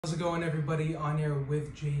How's it going, everybody? On Air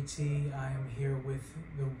with JT. I am here with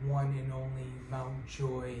the one and only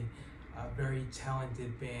MT.Joy, a very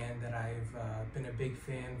talented band that I've been a big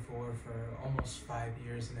fan for almost 5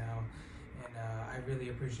 years now. And I really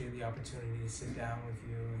appreciate the opportunity to sit down with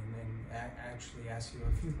you and actually ask you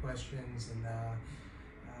a few questions. And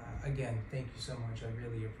again, thank you so much. I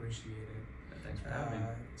really appreciate it. Thanks for having me.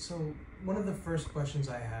 So one of the first questions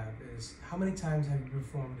I have is, how many times have you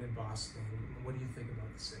performed in Boston, and what do you think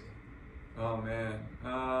about the city? Oh man,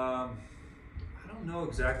 I don't know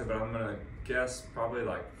exactly, but I'm gonna guess probably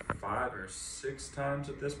like 5 or 6 times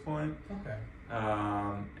at this point. Okay.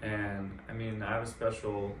 And I mean, I have a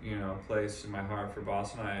special, place in my heart for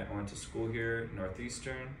Boston. I went to school here,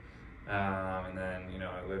 Northeastern, and then,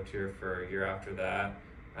 I lived here for a year after that.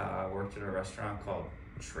 Worked at a restaurant called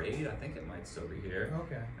Trade. I think it might still be here.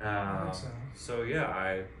 Okay. I think so. So yeah,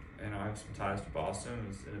 I have some ties to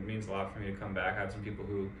Boston. It means a lot for me to come back. I have some people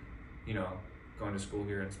who, going to school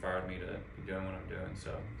here inspired me to be doing what I'm doing.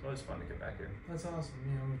 So it's always fun to get back here. That's awesome.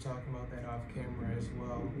 We're talking about that off camera as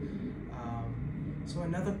well. So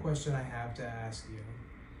another question I have to ask you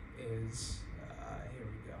is, here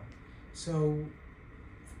we go. So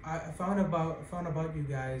I found about you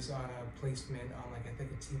guys on a placement on I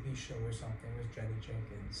think a TV show or something with Jenny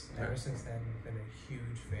Jenkins. And ever since then, I've been a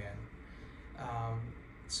huge fan.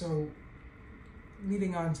 So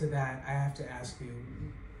leading on to that, I have to ask you,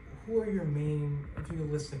 who are your main, if you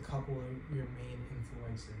could list a couple of your main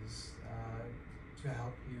influences to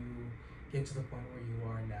help you get to the point where you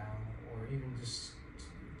are now, or even just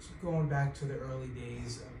going back to the early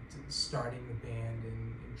days of starting the band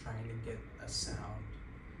and trying to get a sound?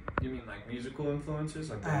 You mean like musical influences,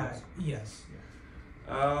 like bands? Yes.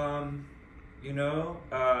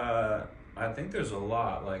 I think there's a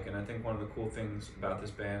lot. And I think one of the cool things about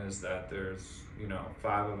this band is that there's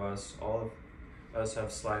 5 of us. All of us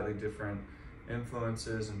have slightly different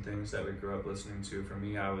influences and things that we grew up listening to. For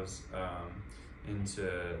me, I was into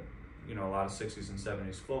a lot of 60s and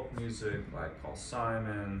 70s folk music, like Paul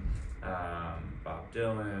Simon, Bob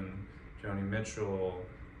Dylan, Joni Mitchell.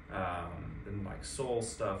 Then soul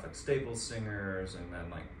stuff like Staple Singers, and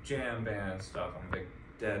then jam band stuff. I'm a big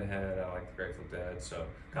Deadhead. I like the Grateful Dead, so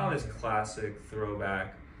kind of this classic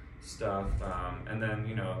throwback stuff. And then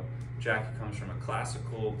Jackie comes from a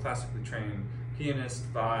classically trained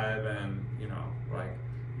pianist vibe, and you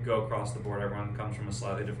go across the board. Everyone comes from a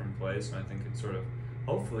slightly different place, and I think it sort of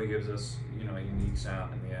hopefully gives us a unique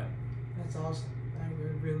sound in the end. That's awesome. I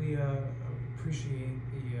really appreciate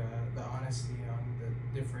the honesty on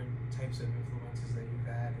the different types of influences that you've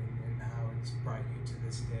had and how it's brought you to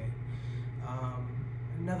this day.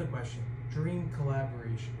 Another question, dream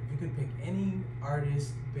collaboration. If you could pick any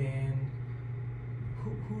artist, band,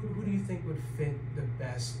 who do you think would fit the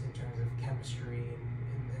best in terms of chemistry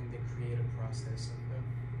and the creative process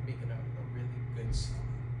of making a really good song?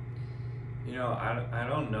 I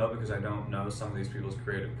don't know, because I don't know some of these people's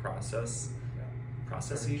creative processes,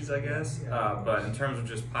 I guess. But in terms of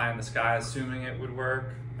just pie in the sky, assuming it would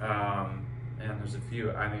work, and there's a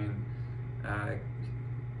few. I mean,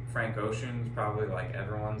 Frank Ocean's probably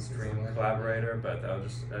everyone's dream collaborator, but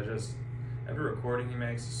every recording he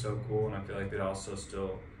makes is so cool, and I feel like it also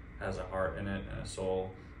still has a heart in it and a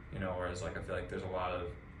soul, whereas I feel like there's a lot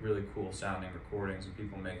of really cool sounding recordings and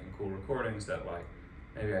people making cool recordings that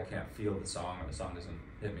maybe I can't feel the song, or the song doesn't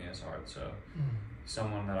hit me as hard. So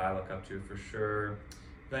someone that I look up to for sure.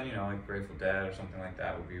 Then Grateful Dead or something like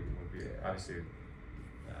that would be obviously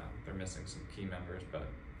they're missing some key members, but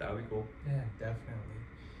that would be cool. Yeah, definitely.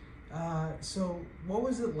 So what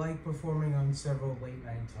was it like performing on several late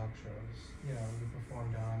night talk shows? You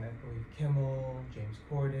performed on, I believe, Kimmel, James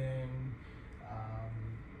Corden,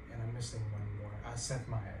 and I'm missing one more, Seth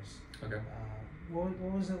Meyers. Okay. What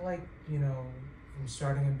was it like, from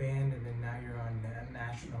starting a band and then now you're on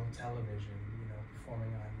national television,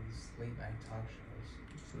 performing on these late night talk shows?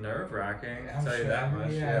 It's nerve-wracking, I'll tell sure. you that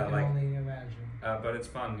much. Yeah, I can only imagine. But it's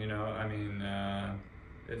fun, I mean,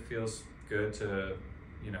 it feels good to,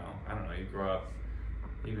 I don't know, you grow up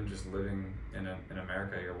even just living in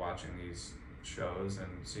America, you're watching these shows and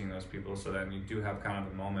seeing those people, so then you do have kind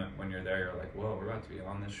of a moment when you're there, you're like, whoa, we're about to be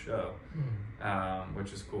on this show,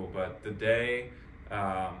 which is cool. But the day,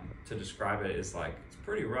 to describe it, is it's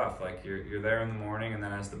pretty rough. You're there in the morning, and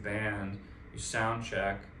then as the band, you sound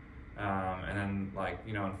check, and then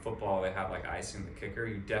in football they have icing the kicker.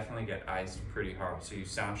 You definitely get iced pretty hard, so you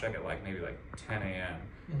sound check at maybe 10 a.m.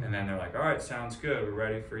 And then they're like, all right, sounds good, we're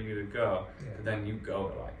ready for you to go. Yeah. But then you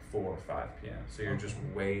go at 4 or 5 p.m. So you're just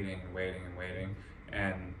waiting and waiting and waiting.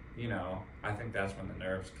 And, I think that's when the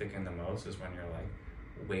nerves kick in the most, is when you're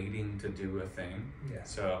waiting to do a thing. Yeah.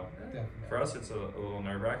 So Definitely. for us, it's a little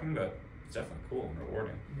nerve-wracking, but it's definitely cool and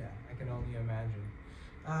rewarding. Yeah, I can only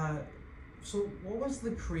imagine. So what was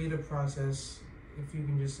the creative process, if you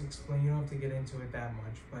can just explain, you don't have to get into it that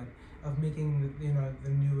much, but of making, the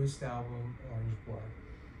newest album, Orange Blood?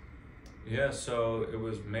 Yeah, so it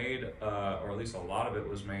was made, or at least a lot of it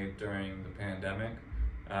was made during the pandemic.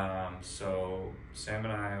 So Sam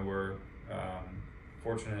and I were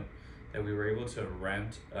fortunate that we were able to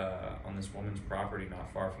rent on this woman's property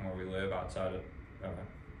not far from where we live, outside of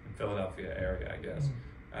in Philadelphia area, I guess.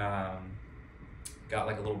 Got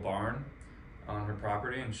like a little barn on her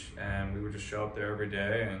property, and we would just show up there every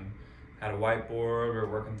day and had a whiteboard. We were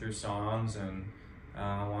working through songs, and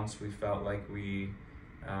once we felt like we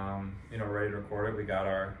ready to record it, we got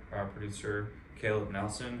our producer Caleb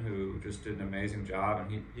Nelson, who just did an amazing job,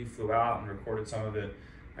 and he flew out and recorded some of it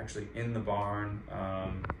actually in the barn.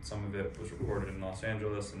 Some of it was recorded in Los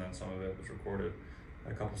Angeles, and then some of it was recorded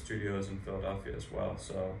at a couple studios in Philadelphia as well.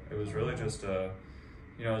 So it was really just it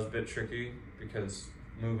was a bit tricky because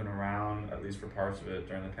moving around, at least for parts of it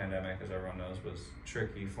during the pandemic, as everyone knows, was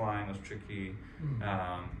tricky. Flying was tricky,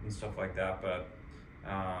 and stuff like that. But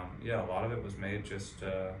a lot of it was made just,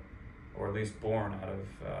 or at least born out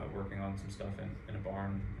of working on some stuff in a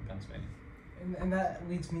barn in Pennsylvania. And that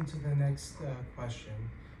leads me to the next question.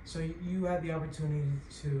 So you had the opportunity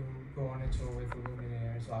to go on a tour with the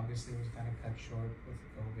Luminaires. Obviously, it was kind of cut short with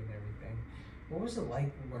COVID and everything. What was it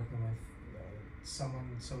like working with someone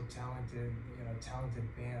so talented,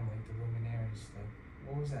 talented band like the Luminaires? Like,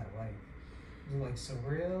 what was that like? Was it like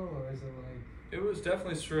surreal, or is it like? It was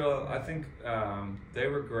definitely surreal. I think they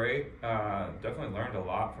were great. Definitely learned a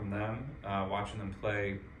lot from them. Watching them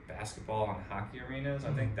play basketball in hockey arenas.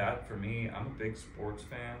 I think that, for me, I'm a big sports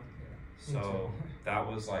fan. So that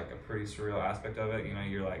was like a pretty surreal aspect of it.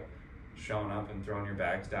 You're like showing up and throwing your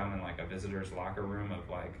bags down in like a visitor's locker room of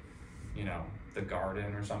like, the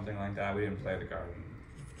Garden or something like that. We didn't play the Garden.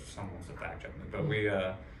 Someone wants to fact check me. But we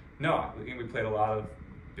played a lot of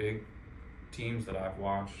big teams that I've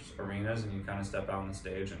watched arenas, and you kind of step out on the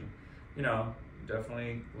stage and,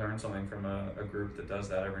 definitely learn something from a group that does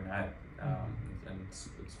that every night. And it's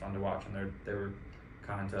fun to watch, and they were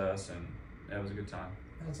kind to us, and it was a good time.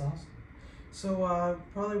 That's awesome. So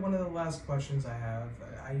probably one of the last questions I have,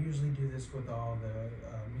 I usually do this with all the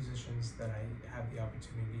musicians that I have the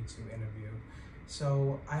opportunity to interview.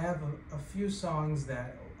 So I have a few songs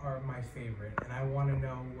that are my favorite, and I want to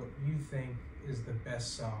know what you think is the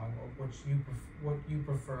best song, or what you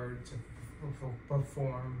prefer to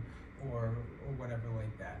perform, or whatever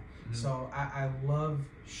like that. So I love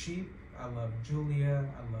Sheep, I love Julia,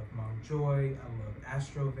 I love MT.Joy, I love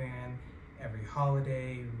Astrovan, Every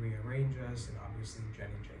Holiday, Rearrange Us, and obviously Jenny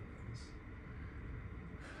Jenkins.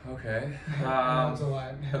 Okay. That's a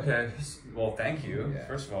lot. Okay. Well, thank you. Yeah.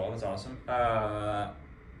 First of all, that's awesome.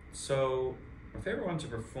 So my favorite one to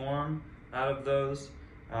perform out of those,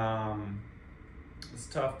 it's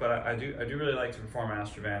tough, but I do really like to perform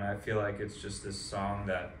Astrovan. I feel like it's just this song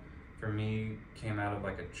that, for me, came out of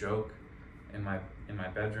like a joke in my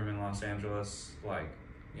bedroom in Los Angeles, like,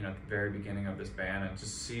 at the very beginning of this band, and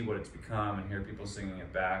just see what it's become and hear people singing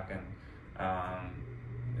it back, and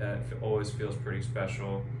it always feels pretty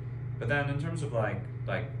special. But then in terms of like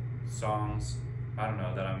songs, I don't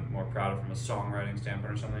know, that I'm more proud of from a songwriting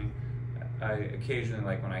standpoint or something, I occasionally,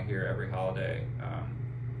 like when I hear Every Holiday,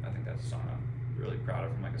 I think that's a song I'm really proud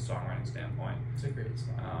of from like a songwriting standpoint. It's a great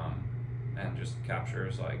song. And just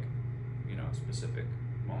captures like, a specific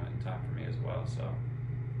moment in time for me as well. So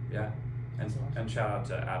yeah. And shout out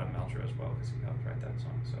to Adam Melcher as well, because he helped write that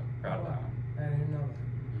song. So proud of that one. I didn't know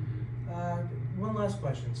that. One last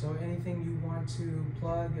question. So anything you want to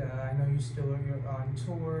plug? I know you're on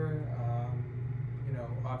tour.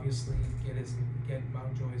 Obviously get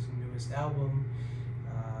MT.Joy's newest album,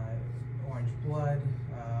 Orange Blood.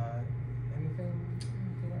 Anything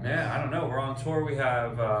else? Yeah, I don't know. We're on tour. We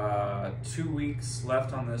have 2 weeks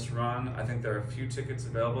left on this run. I think there are a few tickets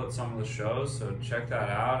available at some of the shows, so check that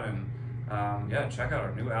out. And check out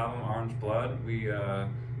our new album, Orange Blood.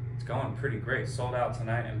 It's going pretty great. Sold out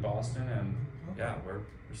tonight in Boston, and we're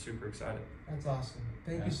super excited. That's awesome.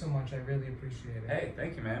 Thank you so much. I really appreciate it. Hey,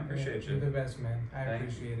 thank you, man. Appreciate you. You're the best, man. I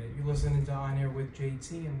appreciate it. You're listening to On Air with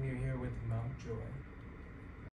JT, and we're here with MT.Joy.